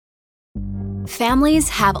Families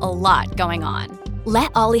have a lot going on.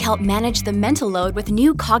 Let Ollie help manage the mental load with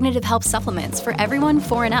new cognitive help supplements for everyone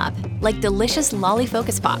 4 and up, like delicious Lolly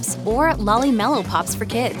Focus Pops or Lolly Mellow Pops for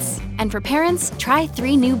kids. And for parents, try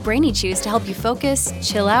 3 new Brainy Chews to help you focus,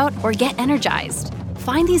 chill out, or get energized.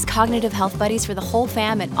 Find these cognitive health buddies for the whole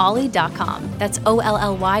fam at ollie.com. That's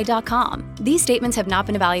OLLY.com. These statements have not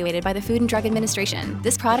been evaluated by the Food and Drug Administration.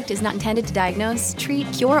 This product is not intended to diagnose, treat,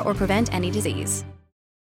 cure, or prevent any disease.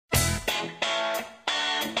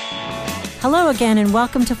 Hello again, and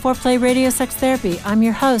welcome to Foreplay Radio Sex Therapy. I'm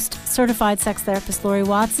your host, certified sex therapist Lori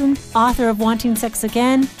Watson, author of Wanting Sex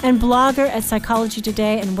Again, and blogger at Psychology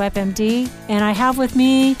Today and WebMD. And I have with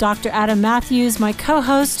me Dr. Adam Matthews, my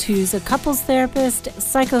co-host, who's a couples therapist,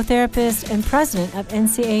 psychotherapist, and president of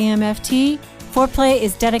NCAMFT. Foreplay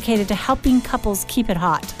is dedicated to helping couples keep it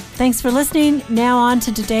hot. Thanks for listening. Now on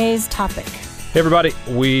to today's topic. Hey everybody,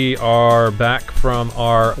 we are back from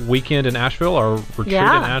our weekend in Asheville, our retreat in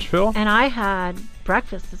Asheville. And I had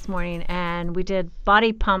breakfast this morning, and we did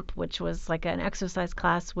Body Pump, which was like an exercise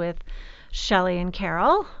class with Shelly and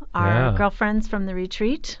Carol, our girlfriends from the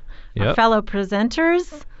retreat, our fellow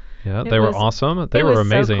presenters. Yeah, they were awesome. They were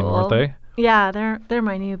amazing, so cool. Weren't they? Yeah, they're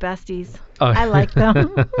my new besties. I like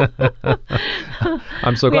them.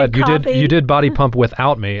 I'm so glad you did Body Pump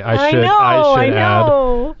without me. I should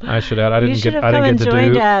add. I didn't get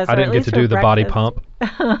to do the Body Pump.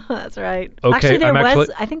 That's right. Okay,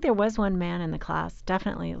 I think there was one man in the class.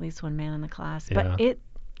 Definitely at least one man in the class. But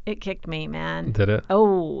it kicked me, man. Did it?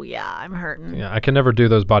 Oh, yeah, I'm hurting. Yeah, I can never do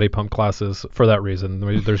those Body Pump classes for that reason.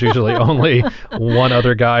 There's usually only one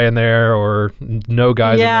other guy in there or no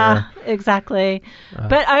guys in there. Yeah, exactly.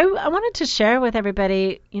 But I wanted to share with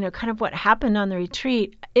everybody, kind of what happened on the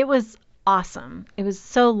retreat. It was awesome. It was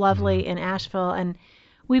so lovely in Asheville, and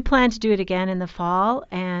we plan to do it again in the fall,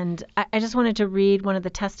 and I just wanted to read one of the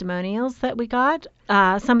testimonials that we got.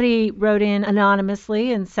 Somebody wrote in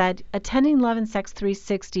anonymously and said, attending Love and Sex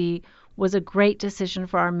 360 was a great decision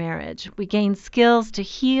for our marriage. We gained skills to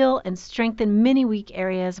heal and strengthen many weak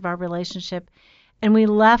areas of our relationship, and we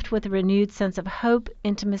left with a renewed sense of hope,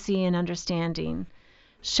 intimacy, and understanding.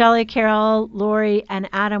 Shelly, Carol, Lori, and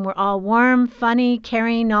Adam were all warm, funny,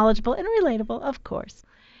 caring, knowledgeable, and relatable, of course.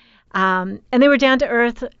 And they were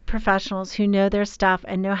down-to-earth professionals who know their stuff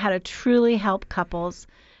and know how to truly help couples.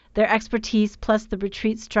 Their expertise, plus the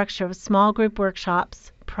retreat structure of small group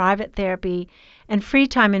workshops, private therapy, and free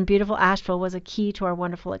time in beautiful Asheville was a key to our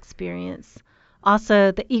wonderful experience.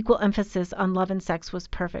 Also, the equal emphasis on love and sex was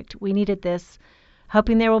perfect. We needed this,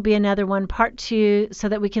 hoping there will be another one, part 2, so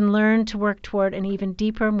that we can learn to work toward an even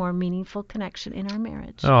deeper, more meaningful connection in our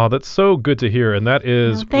marriage. Oh, that's so good to hear. And that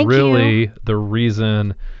is really the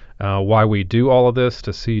reason why we do all of this,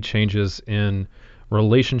 to see changes in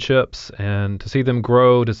relationships and to see them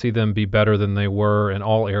grow, to see them be better than they were in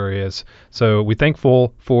all areas. So we're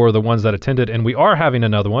thankful for the ones that attended, and we are having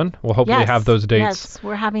another one. We'll hopefully have those dates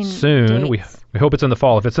we're having soon. Dates. We hope it's in the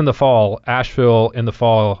fall. If it's in the fall, Asheville in the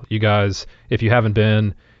fall, you guys, if you haven't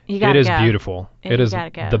been, it is beautiful. It is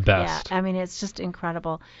the best. Yeah, I mean, it's just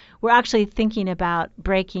incredible. We're actually thinking about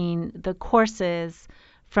breaking the courses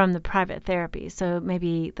from the private therapy. So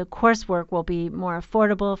maybe the coursework will be more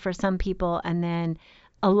affordable for some people, and then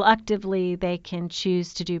electively they can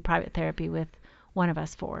choose to do private therapy with one of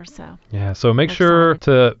us 4. So make sure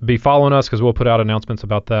to be following us, because we'll put out announcements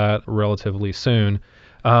about that relatively soon.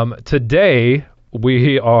 Today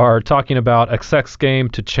we are talking about a sex game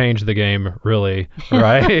to change the game, really,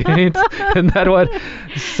 right? Isn't that what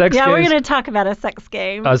sex games? Yeah, we're going to talk about a sex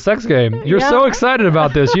game. A sex game. You're so excited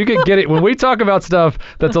about this. You can get it. When we talk about stuff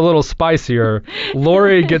that's a little spicier,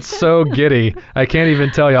 Lori gets so giddy. I can't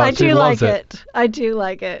even tell you how she loves it. I do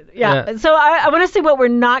like it. Yeah. So I want to see what we're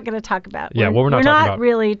not going to talk about. Yeah, what we're not talking about. We're not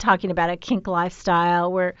really talking about a kink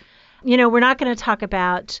lifestyle. We're not going to talk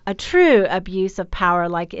about a true abuse of power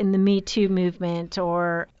like in the Me Too movement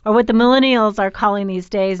or what the millennials are calling these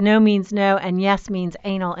days, no means no and yes means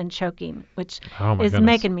anal and choking, which is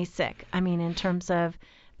making me sick. I mean, in terms of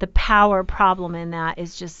the power problem in that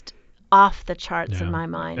is just off the charts in my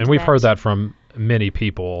mind. And we've heard that from many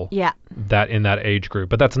people that in that age group,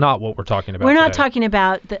 but that's not what we're talking about. We're not talking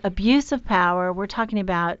about the abuse of power. We're talking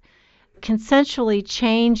about consensually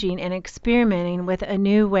changing and experimenting with a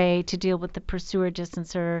new way to deal with the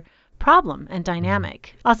pursuer-distancer problem and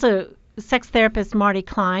dynamic. Also, sex therapist Marty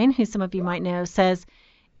Klein, who some of you might know, says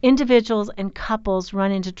individuals and couples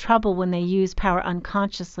run into trouble when they use power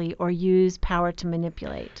unconsciously or use power to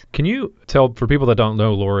manipulate. Can you tell, for people that don't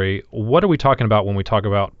know, Lori, what are we talking about when we talk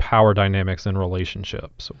about power dynamics in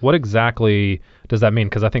relationships? What exactly does that mean?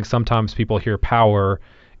 Because I think sometimes people hear power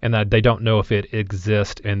and that they don't know if it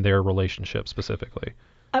exists in their relationship specifically?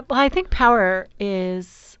 Well, I think power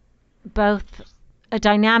is both a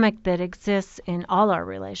dynamic that exists in all our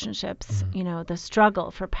relationships, the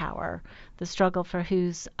struggle for power, the struggle for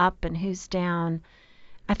who's up and who's down.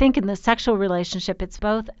 I think in the sexual relationship, it's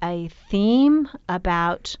both a theme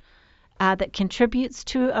about that contributes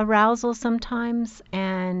to arousal sometimes,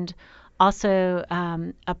 and also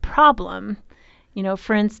a problem.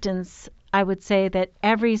 For instance, I would say that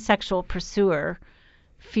every sexual pursuer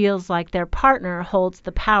feels like their partner holds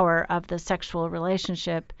the power of the sexual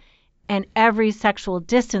relationship, and every sexual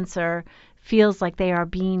distancer feels like they are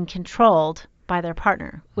being controlled by their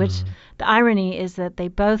partner, which the irony is that they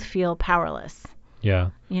both feel powerless. Yeah.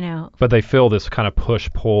 But they feel this kind of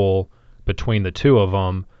push-pull between the two of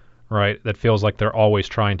them, right? That feels like they're always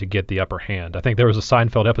trying to get the upper hand. I think there was a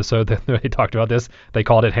Seinfeld episode that they talked about this. They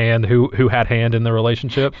called it hand. Who had hand in the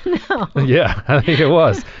relationship? No. Yeah, I think it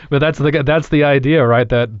was. But that's the idea, right?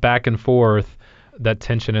 That back and forth, that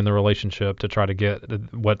tension in the relationship to try to get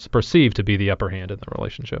what's perceived to be the upper hand in the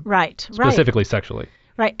relationship. Right. Specifically sexually.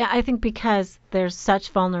 Right. I think because there's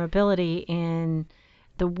such vulnerability in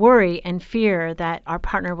the worry and fear that our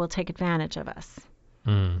partner will take advantage of us.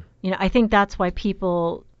 I think that's why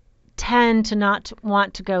people tend to not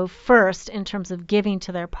want to go first in terms of giving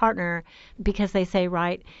to their partner, because they say,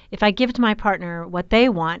 right, if I give to my partner what they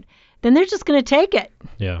want, then they're just going to take it.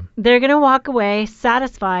 Yeah. They're going to walk away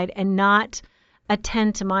satisfied and not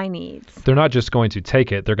attend to my needs. They're not just going to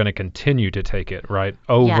take it, they're going to continue to take it, right?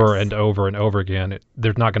 Over and over and over again.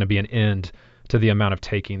 There's not going to be an end to the amount of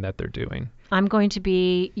taking that they're doing. I'm going to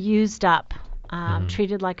be used up,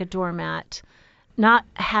 treated like a doormat, not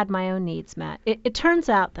had my own needs met. It turns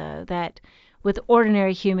out, though, that with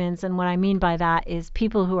ordinary humans, and what I mean by that is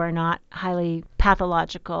people who are not highly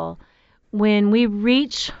pathological, when we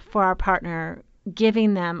reach for our partner,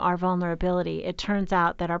 giving them our vulnerability, it turns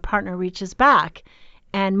out that our partner reaches back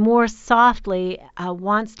and more softly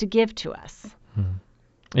wants to give to us.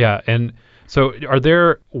 Yeah, and so are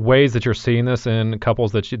there ways that you're seeing this in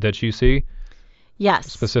couples that you see?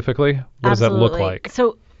 Yes. Specifically? What does that look like?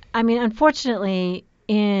 So, unfortunately,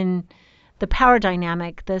 in the power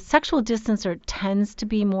dynamic, the sexual distancer tends to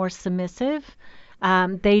be more submissive.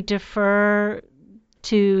 They defer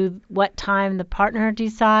to what time the partner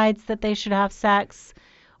decides that they should have sex,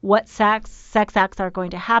 what sex acts are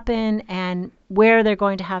going to happen, and where they're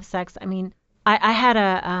going to have sex. I had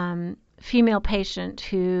a female patient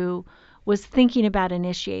who was thinking about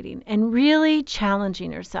initiating and really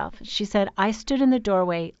challenging herself. She said, I stood in the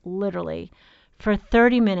doorway literally for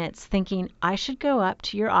 30 minutes thinking I should go up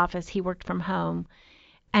to your office, he worked from home,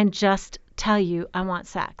 and just tell you I want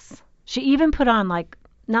sex. She even put on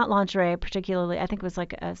not lingerie particularly, I think it was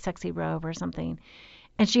like a sexy robe or something.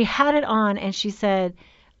 And she had it on and she said,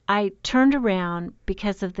 I turned around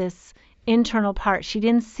because of this internal part. She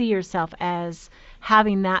didn't see herself as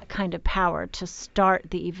having that kind of power to start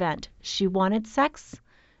the event. She wanted sex.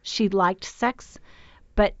 She liked sex,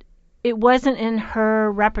 but it wasn't in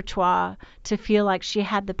her repertoire to feel like she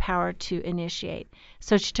had the power to initiate.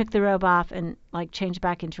 So she took the robe off and changed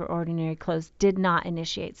back into her ordinary clothes, did not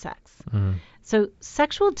initiate sex. So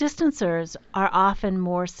sexual distancers are often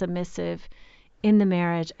more submissive in the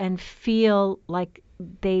marriage and feel like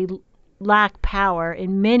they lack power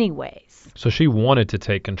in many ways. So she wanted to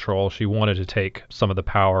take control. She wanted to take some of the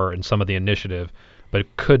power and some of the initiative,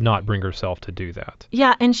 but could not bring herself to do that.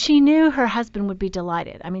 Yeah, and she knew her husband would be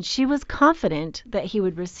delighted. She was confident that he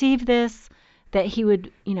would receive this, that he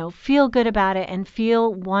would, feel good about it and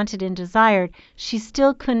feel wanted and desired. She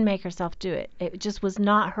still couldn't make herself do it. It just was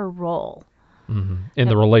not her role. In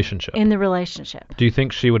the relationship. In the relationship. Do you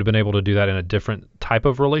think she would have been able to do that in a different type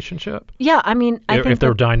of relationship? Yeah, I think if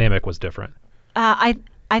their dynamic was different.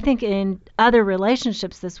 I think in other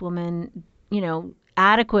relationships, this woman,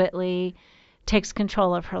 adequately takes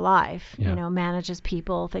control of her life, manages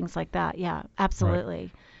people, things like that. Yeah, absolutely.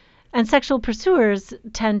 Right. And sexual pursuers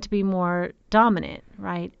tend to be more dominant,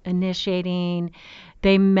 right? Initiating,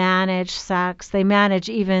 they manage sex, they manage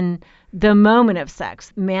even the moment of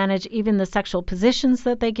sex, manage even the sexual positions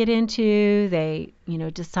that they get into. They,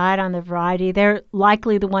 decide on the variety. They're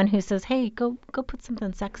likely the one who says, hey, go put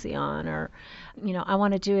something sexy on, or, I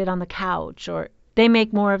want to do it on the couch, or they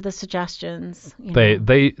make more of the suggestions. They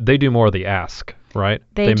do more of the ask, right?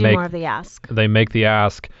 They do more of the ask. They make the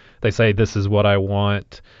ask. They say, this is what I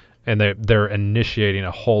want. and they're initiating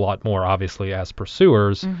a whole lot more, obviously, as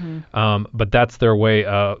pursuers. But that's their way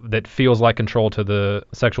that feels like control to the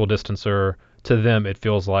sexual distancer. To them, it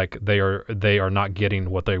feels like they are not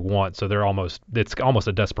getting what they want. So it's almost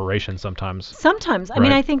a desperation sometimes. Sometimes. I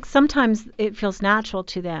mean, I think sometimes it feels natural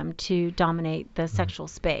to them to dominate the sexual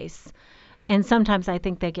space. And sometimes I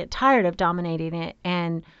think they get tired of dominating it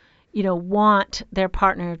and, want their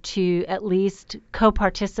partner to at least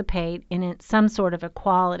co-participate in some sort of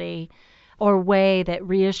equality or way that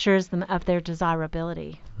reassures them of their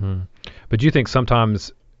desirability. But do you think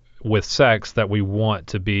sometimes with sex that we want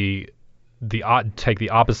to be take the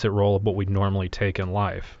opposite role of what we normally take in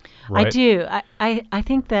life, right? I do. I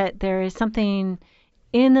think that there is something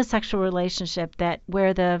in the sexual relationship that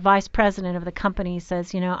where the vice president of the company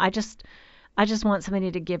says, I just want somebody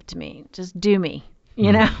to give to me, just do me,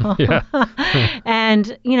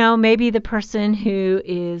 And, maybe the person who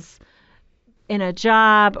is in a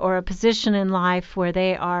job or a position in life where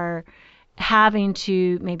they are having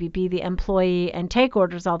to maybe be the employee and take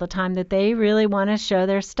orders all the time, that they really want to show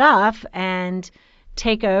their stuff and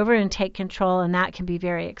take over and take control, and that can be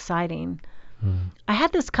very exciting. I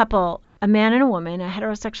had this couple, a man and a woman, a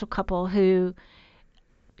heterosexual couple, who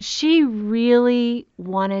she really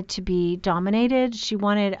wanted to be dominated. She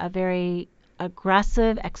wanted a very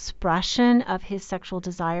aggressive expression of his sexual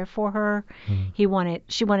desire for her. She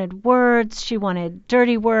wanted words, she wanted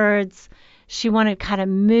dirty words. She wanted kind of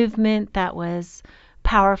movement that was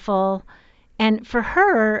powerful. And for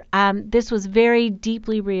her, this was very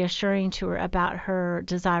deeply reassuring to her about her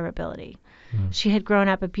desirability. She had grown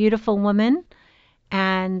up a beautiful woman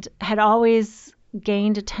and had always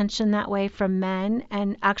gained attention that way from men,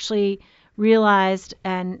 and actually realized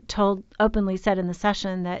and openly said in the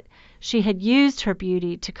session that she had used her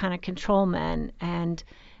beauty to kind of control men. And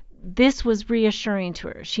this was reassuring to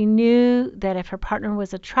her. She knew that if her partner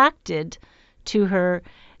was attracted to her,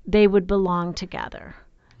 they would belong together.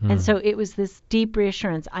 And so it was this deep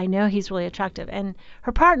reassurance. I know he's really attractive. And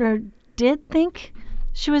her partner did think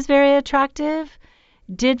she was very attractive,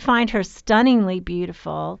 did find her stunningly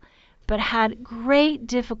beautiful, but had great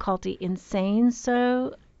difficulty in saying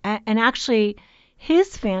so. And actually,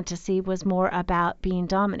 his fantasy was more about being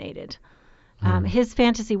dominated. His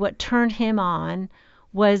fantasy, what turned him on,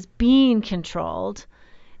 was being controlled.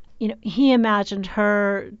 He imagined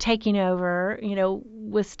her taking over,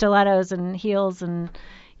 with stilettos and heels and,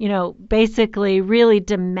 basically really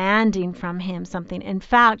demanding from him something. In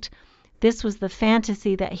fact, this was the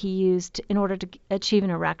fantasy that he used in order to achieve an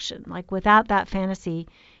erection. Like, without that fantasy,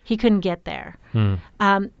 he couldn't get there.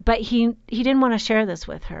 But he didn't want to share this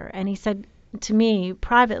with her. And he said to me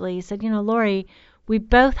privately, he said, Lori, we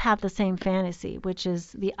both have the same fantasy, which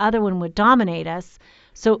is the other one would dominate us.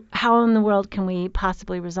 So how in the world can we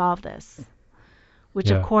possibly resolve this? Which,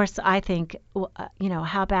 of course, I think,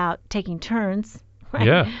 how about taking turns? Right?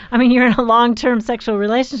 Yeah. I mean, you're in a long-term sexual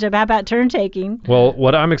relationship. How about turn taking? Well,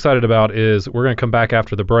 what I'm excited about is we're going to come back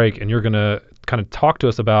after the break, and you're going to kind of talk to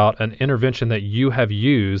us about an intervention that you have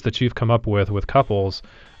used, that you've come up with couples,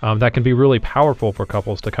 that can be really powerful for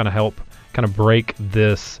couples to kind of help kind of break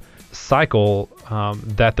this cycle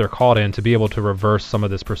that they're caught in, to be able to reverse some of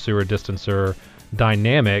this pursuer-distancer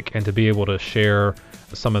dynamic and to be able to share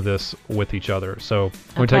some of this with each other. So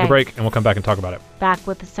we're going to take a break, and we'll come back and talk about it. Back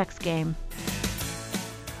with the sex game.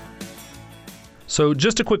 So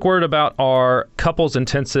just a quick word about our couples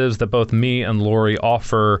intensives that both me and Lori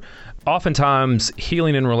offer. Oftentimes,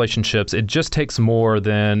 healing in relationships, it just takes more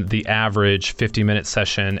than the average 50-minute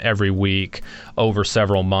session every week over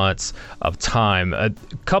several months of time.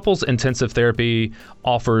 Couples intensive therapy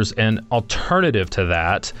offers an alternative to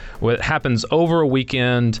that. It happens over a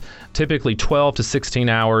weekend, typically 12 to 16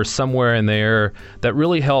 hours, somewhere in there, that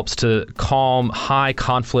really helps to calm high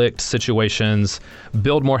conflict situations,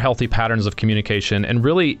 build more healthy patterns of communication, and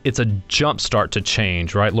really it's a jump start to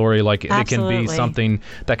change, right, Lori? Like, Absolutely. It can be something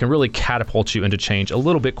that can really catapult you into change a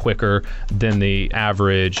little bit quicker than the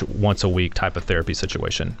average once a week type of therapy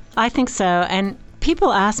situation. I think so. And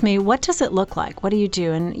people ask me, what does it look like? What do you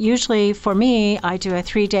do? And usually for me, I do a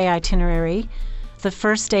 3-day itinerary. The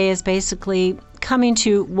first day is basically coming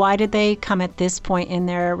to why did they come at this point in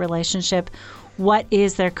their relationship? What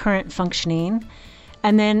is their current functioning?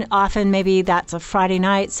 And then often maybe that's a Friday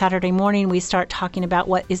night, Saturday morning, we start talking about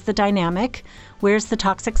what is the dynamic, where's the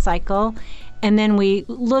toxic cycle, And then we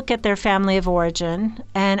look at their family of origin.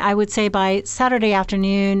 And I would say by Saturday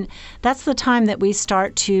afternoon, that's the time that we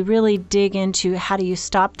start to really dig into how do you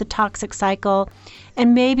stop the toxic cycle.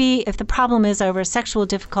 And maybe if the problem is over sexual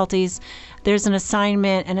difficulties, there's an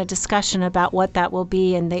assignment and a discussion about what that will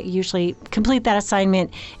be. And they usually complete that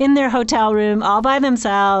assignment in their hotel room all by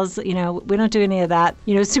themselves. We don't do any of that,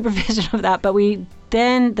 supervision of that. But we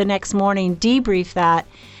then the next morning debrief that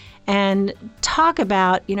and talk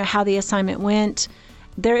about, how the assignment went.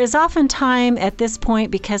 There is often time at this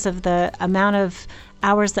point, because of the amount of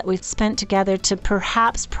hours that we've spent together, to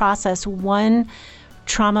perhaps process one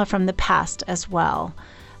trauma from the past as well.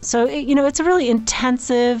 So, it's a really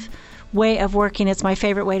intensive way of working. It's my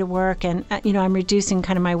favorite way to work. And, I'm reducing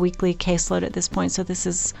kind of my weekly caseload at this point. So this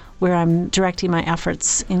is where I'm directing my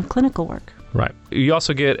efforts in clinical work. Right. You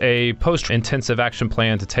also get a post-intensive action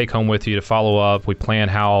plan to take home with you to follow up. We plan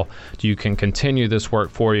how you can continue this work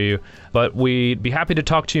for you. But we'd be happy to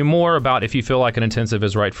talk to you more about if you feel like an intensive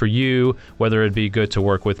is right for you, whether it'd be good to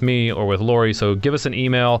work with me or with Lori. So give us an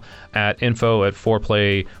email at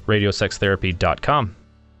info@4playradiosextherapy.com.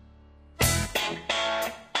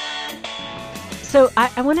 So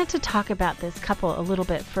I wanted to talk about this couple a little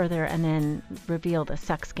bit further and then reveal the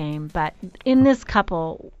sex game. But in this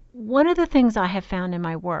couple, one of the things I have found in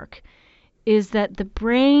my work is that the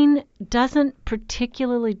brain doesn't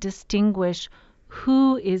particularly distinguish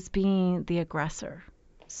who is being the aggressor.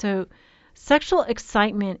 So sexual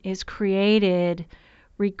excitement is created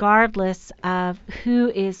regardless of who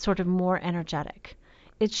is sort of more energetic.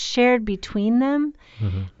 It's shared between them.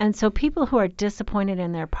 Mm-hmm. And so people who are disappointed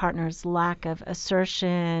in their partner's lack of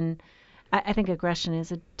assertion, I think aggression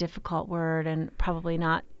is a difficult word and probably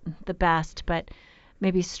not the best, but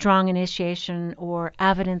maybe strong initiation or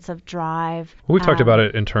evidence of drive. We talked about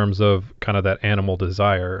it in terms of kind of that animal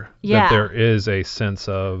desire, that there is a sense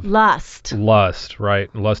of lust, right?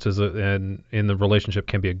 Lust is in the relationship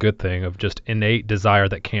can be a good thing, of just innate desire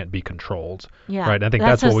that can't be controlled, right? And I think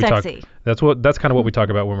that's what we talk. That's kind of what we talk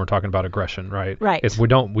about when we're talking about aggression, right? Right. We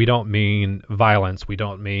don't mean violence, we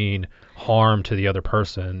don't mean harm to the other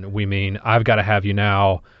person. We mean I've got to have you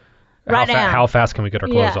now. How fast can we get our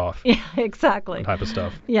clothes off? Yeah, exactly. Type of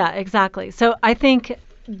stuff. Yeah, exactly. So I think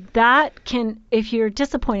that can, if you're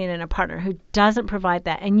disappointed in a partner who doesn't provide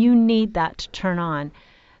that and you need that to turn on,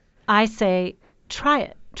 I say, try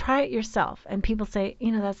it. Try it yourself. And people say,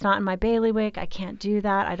 that's not in my bailiwick. I can't do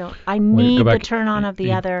that. I need the turn on of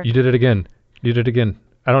the other. You did it again.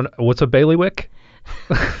 What's a bailiwick?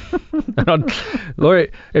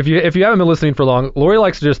 Lori, if you haven't been listening for long, Lori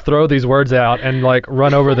likes to just throw these words out and like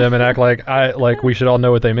run over them and act like we should all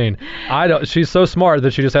know what they mean. She's so smart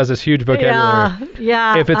that she just has this huge vocabulary.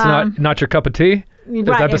 Yeah. If it's not your cup of tea, is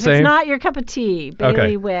that the same? If it's not your cup of tea,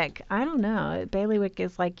 bailiwick. Okay. I don't know. Bailiwick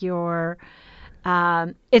is like your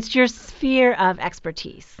it's your sphere of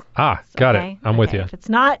expertise. Got it. I'm with you. If it's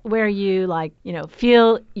not where you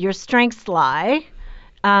feel your strengths lie,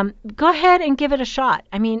 go ahead and give it a shot.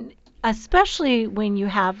 I mean, especially when you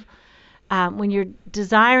have, when you're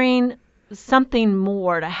desiring something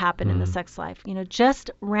more to happen in the sex life, just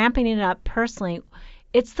ramping it up personally,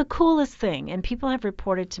 it's the coolest thing. And people have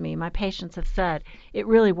reported to me, my patients have said, it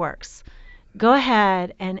really works. Go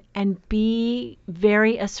ahead and be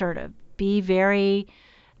very assertive. Be very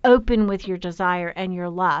open with your desire and your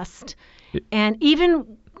lust. And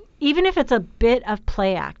even if it's a bit of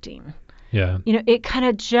play acting, it kind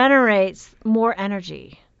of generates more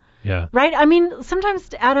energy. Yeah. Right? I mean, sometimes,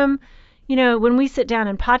 Adam, when we sit down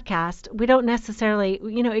and podcast, we don't necessarily,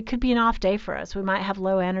 it could be an off day for us. We might have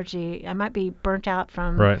low energy. I might be burnt out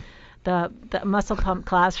from the muscle pump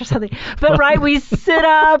class or something. But we sit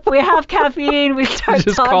up, we have caffeine, we start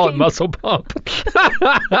just talking. Call it muscle pump.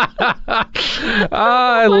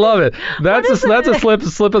 I love it. That's a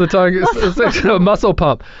slip of the tongue. It's a muscle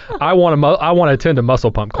pump. I want to attend a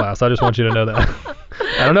muscle pump class. I just want you to know that.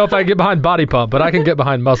 I don't know if I get behind body pump, but I can get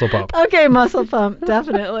behind muscle pump. Okay, muscle pump,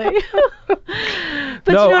 definitely. But no,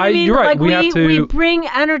 you know what I mean? You're right. We bring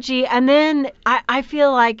energy, and then I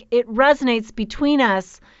feel like it resonates between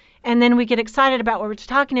us. And then we get excited about what we're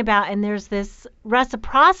talking about, and there's this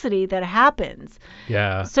reciprocity that happens.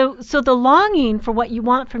 Yeah. So the longing for what you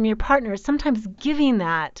want from your partner, sometimes giving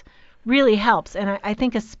that really helps. And I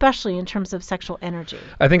think especially in terms of sexual energy.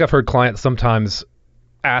 I think I've heard clients sometimes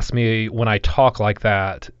ask me when I talk like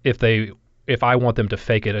that if I want them to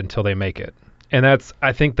fake it until they make it. And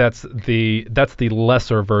I think that's the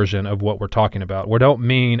lesser version of what we're talking about.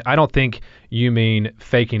 I don't think you mean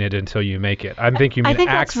faking it until you make it. I think you mean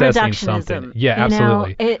accessing something. Yeah,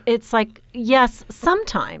 absolutely. It's like, yes,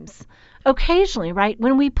 sometimes, occasionally, right?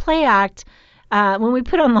 When we play act, when we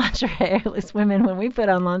put on lingerie, at least women, when we put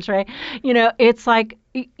on lingerie, it's like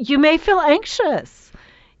you may feel anxious.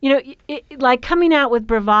 Like coming out with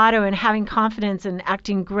bravado and having confidence and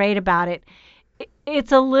acting great about it.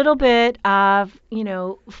 It's a little bit of,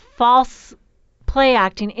 false play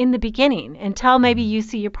acting in the beginning until maybe you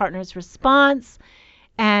see your partner's response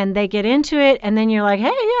and they get into it, and then you're like, hey,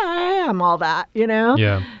 yeah, I am all that,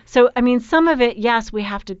 Yeah. So, some of it, yes, we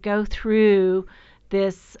have to go through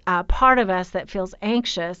this part of us that feels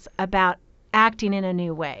anxious about acting in a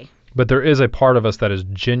new way. But there is a part of us that is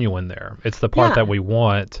genuine there. It's the part that we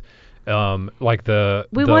want. Like the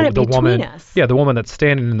want it the between woman, us. Yeah, the woman that's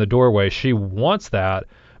standing in the doorway, she wants that,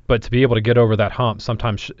 but to be able to get over that hump,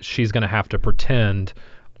 sometimes she's going to have to pretend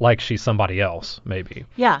like she's somebody else, maybe.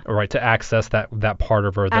 Yeah. Right, to access that part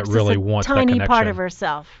of her that really wants that connection. Tiny part of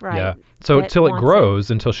herself, right? Yeah. So until it grows,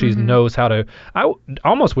 until she knows how to. I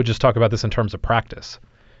almost would just talk about this in terms of practice.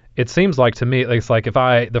 It seems like to me, it's like if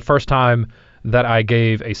the first time that I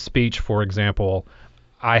gave a speech, for example,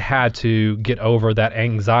 I had to get over that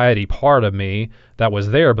anxiety part of me that was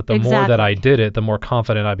there, but the more that I did it, the more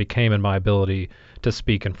confident I became in my ability to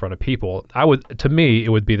speak in front of people. To me, it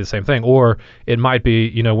would be the same thing. Or it might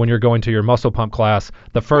be, when you're going to your muscle pump class,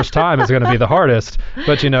 the first time is going to be the hardest,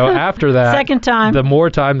 but after that, second time, the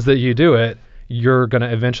more times that you do it, you're going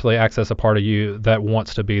to eventually access a part of you that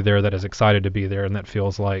wants to be there, that is excited to be there, and that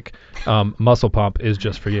feels like muscle pump is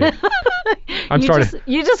just for you.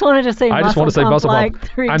 You just wanted to say muscle pump. I just want to say muscle pump like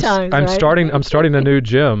 3 times. I'm starting a new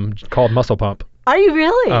gym called Muscle Pump. Are you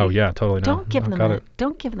really? Oh yeah, totally. Don't give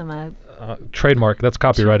them a trademark. That's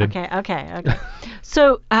copyrighted. Okay.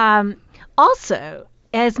 So also,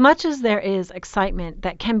 as much as there is excitement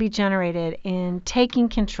that can be generated in taking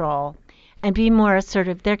control and being more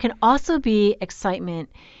assertive, there can also be excitement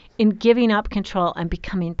in giving up control and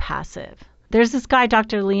becoming passive. There's this guy,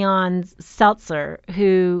 Dr. Leon Seltzer,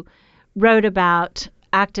 who wrote about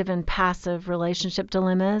active and passive relationship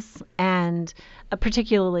dilemmas, and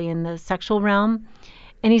particularly in the sexual realm.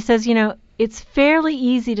 And he says, it's fairly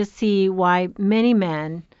easy to see why many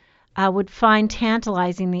men would find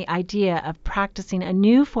tantalizing the idea of practicing a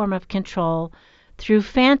new form of control through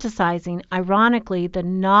fantasizing, ironically, the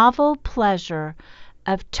novel pleasure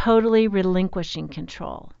of totally relinquishing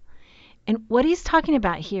control. And what he's talking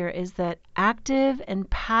about here is that active and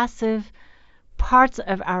passive parts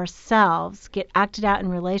of ourselves get acted out in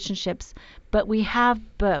relationships, but we have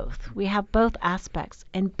both. We have both aspects,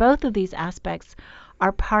 and both of these aspects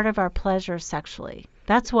are part of our pleasure sexually.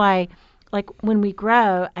 That's why, like, when we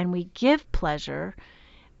grow and we give pleasure,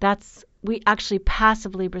 we actually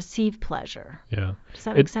passively receive pleasure. Yeah. Does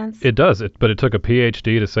that make sense? It does. But it took a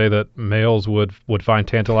PhD to say that males would find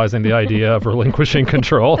tantalizing the idea of relinquishing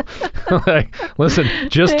control. Like, listen,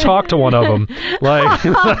 just talk to one of them. Like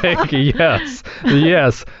yes,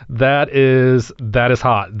 that is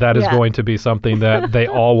hot. That is going to be something that they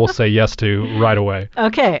all will say yes to right away.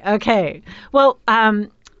 Okay. Well,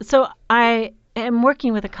 so I am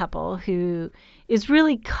working with a couple who is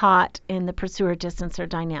really caught in the pursuer-distancer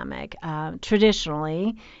dynamic.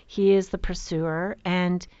 Traditionally, he is the pursuer,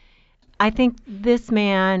 and I think this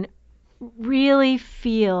man really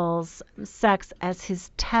feels sex as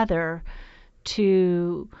his tether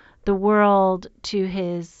to the world, to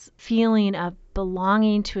his feeling of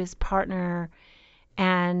belonging to his partner,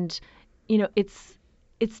 and it's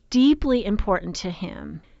deeply important to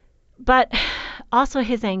him. But also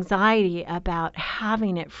his anxiety about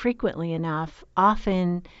having it frequently enough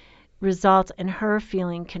often results in her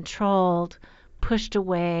feeling controlled, pushed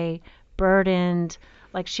away, burdened,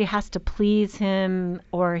 like she has to please him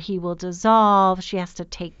or he will dissolve. She has to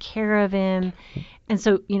take care of him. And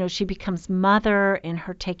so, she becomes mother in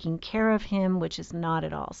her taking care of him, which is not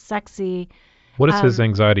at all sexy. What does his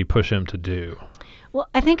anxiety push him to do? Well,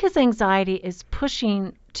 I think his anxiety is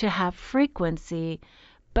pushing to have frequency.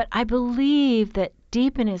 But I believe that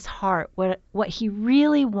deep in his heart, what he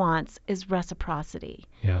really wants is reciprocity.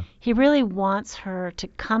 Yeah. He really wants her to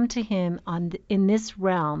come to him in this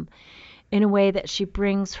realm in a way that she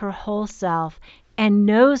brings her whole self and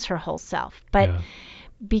knows her whole self. But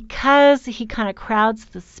because he kind of crowds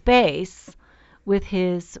the space with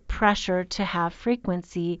his pressure to have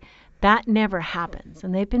frequency, that never happens.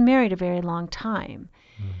 And they've been married a very long time.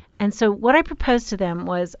 And so what I proposed to them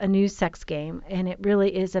was a new sex game, and it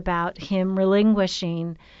really is about him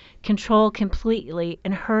relinquishing control completely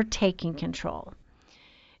and her taking control.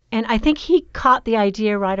 And I think he caught the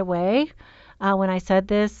idea right away when I said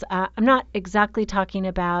this. I'm not exactly talking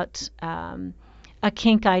about a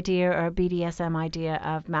kink idea or a BDSM idea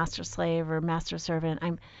of master slave or master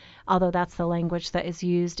servant, although that's the language that is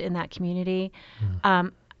used in that community.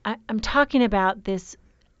 I'm talking about this,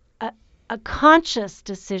 a conscious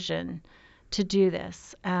decision to do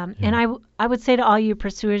this. And I would say to all you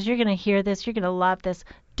pursuers, you're going to hear this, you're going to love this.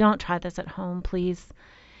 Don't try this at home, please,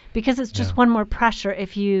 because it's just one more pressure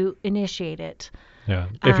if you initiate it. Yeah.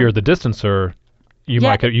 If you're the distancer,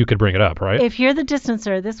 you could bring it up, right? If you're the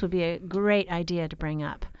distancer, this would be a great idea to bring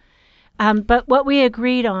up. But what we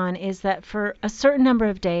agreed on is that for a certain number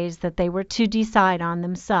of days that they were to decide on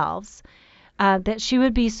themselves, that she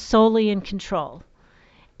would be solely in control.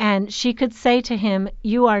 And she could say to him,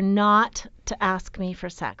 you are not to ask me for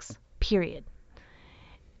sex, period.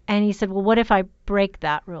 And he said, well, what if I break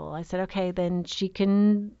that rule? I said, okay, then she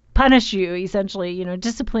can punish you, essentially,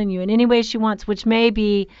 discipline you in any way she wants, which may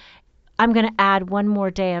be, I'm going to add one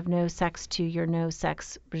more day of no sex to your no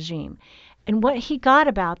sex regime. And what he got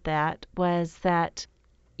about that was that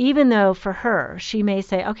even though for her, she may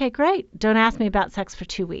say, okay, great, don't ask me about sex for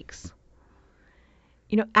 2 weeks.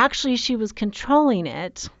 Actually she was controlling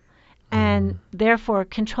it and therefore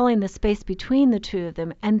controlling the space between the two of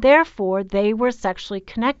them. And therefore they were sexually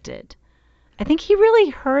connected. I think he really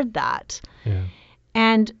heard that. Yeah.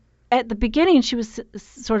 And at the beginning, she was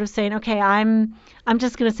sort of saying, okay, I'm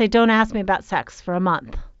just going to say, don't ask me about sex for a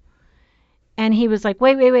month. And he was like,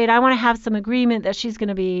 wait, I want to have some agreement that she's going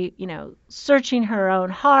to be, searching her own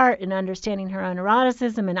heart and understanding her own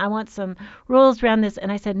eroticism. And I want some rules around this.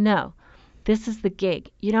 And I said, no, this is the gig.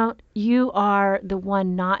 You are the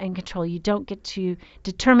one not in control. You don't get to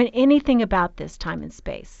determine anything about this time and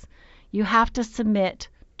space. You have to submit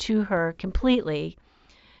to her completely,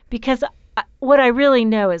 because what I really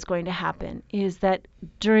know is going to happen is that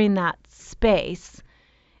during that space,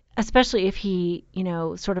 especially if he,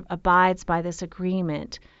 sort of abides by this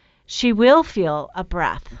agreement, she will feel a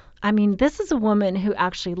breath. I mean, this is a woman who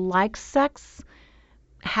actually likes sex,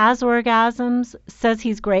 has orgasms, says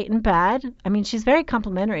he's great in bed. I mean, she's very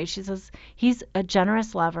complimentary. She says he's a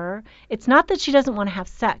generous lover. It's not that she doesn't want to have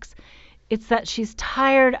sex. It's that she's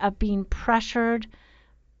tired of being pressured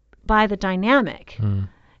by the dynamic.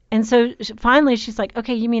 And so finally she's like,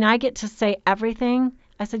 okay, you mean I get to say everything?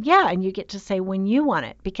 I said, yeah, and you get to say when you want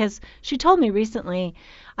it. Because she told me recently,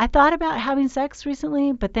 I thought about having sex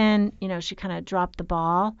recently, but then, she kind of dropped the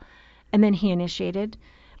ball, and then he initiated.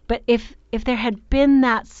 But if there had been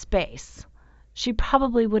that space, she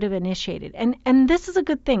probably would have initiated. And this is a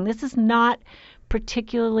good thing. This is not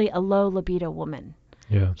particularly a low libido woman.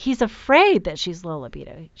 Yeah. He's afraid that she's low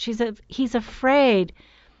libido. He's afraid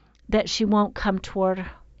that she won't come toward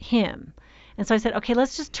him. And so I said, okay,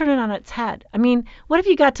 let's just turn it on its head. I mean, what have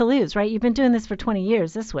you got to lose, right? You've been doing this for 20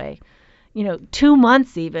 years this way, 2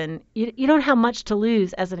 months even. You don't have much to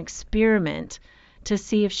lose as an experiment to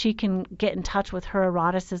see if she can get in touch with her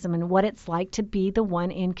eroticism and what it's like to be the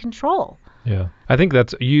one in control. Yeah. I think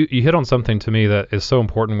that's, you hit on something to me that is so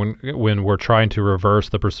important when we're trying to reverse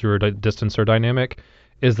the pursuer-distancer dynamic,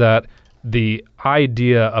 is that the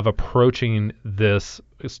idea of approaching this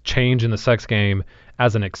change in the sex game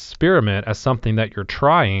as an experiment, as something that you're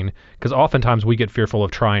trying, because oftentimes we get fearful of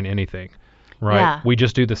trying anything, right? Yeah. We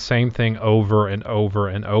just do the same thing over and over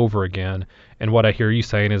and over again. And what I hear you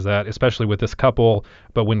saying is that, especially with this couple,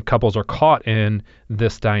 but when couples are caught in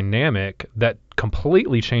this dynamic, that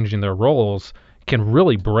completely changing their roles can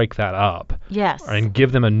really break that up. Yes. And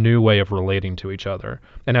give them a new way of relating to each other.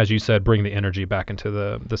 And as you said, bring the energy back into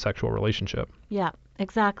the sexual relationship. Yeah,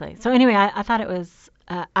 exactly. So anyway, I thought it was,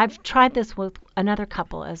 I've tried this with another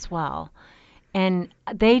couple as well. And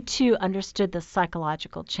they too understood the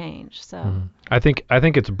psychological change. So I think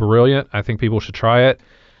it's brilliant. I think people should try it.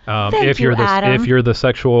 If you're the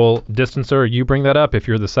sexual distancer, you bring that up. If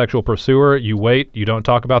you're the sexual pursuer, you wait. You don't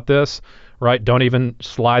talk about this, right? Don't even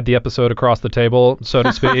slide the episode across the table, so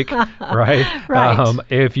to speak, right? Right.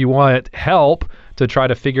 If you want help to try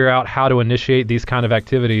to figure out how to initiate these kind of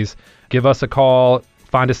activities, give us a call.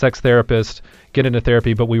 Find a sex therapist. Get into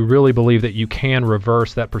therapy. But we really believe that you can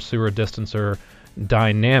reverse that pursuer-distancer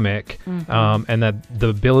dynamic, and that the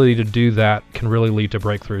ability to do that can really lead to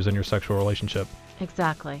breakthroughs in your sexual relationship.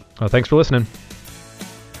 Exactly. Well, thanks for listening.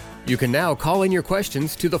 You can now call in your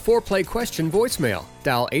questions to the Foreplay question voicemail.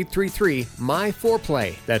 Dial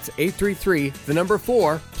 833-MY-4PLAY. That's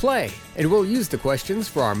 833-4-PLAY. And we'll use the questions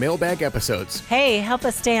for our mailbag episodes. Hey, help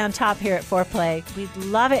us stay on top here at Foreplay. We'd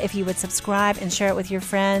love it if you would subscribe and share it with your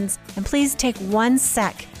friends. And please take 1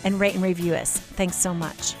 sec and rate and review us. Thanks so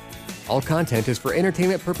much. All content is for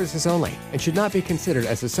entertainment purposes only and should not be considered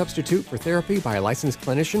as a substitute for therapy by a licensed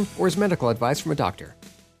clinician or as medical advice from a doctor.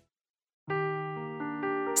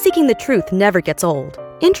 Seeking the truth never gets old.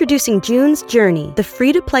 Introducing June's Journey, the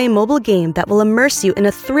free-to-play mobile game that will immerse you in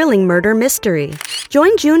a thrilling murder mystery.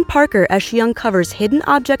 Join June Parker as she uncovers hidden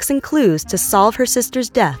objects and clues to solve her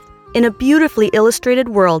sister's death in a beautifully illustrated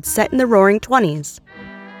world set in the Roaring '20s.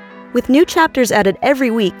 With new chapters added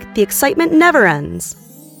every week, the excitement never ends.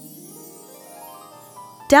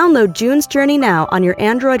 Download June's Journey now on your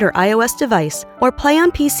Android or iOS device, or play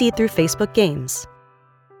on PC through Facebook Games.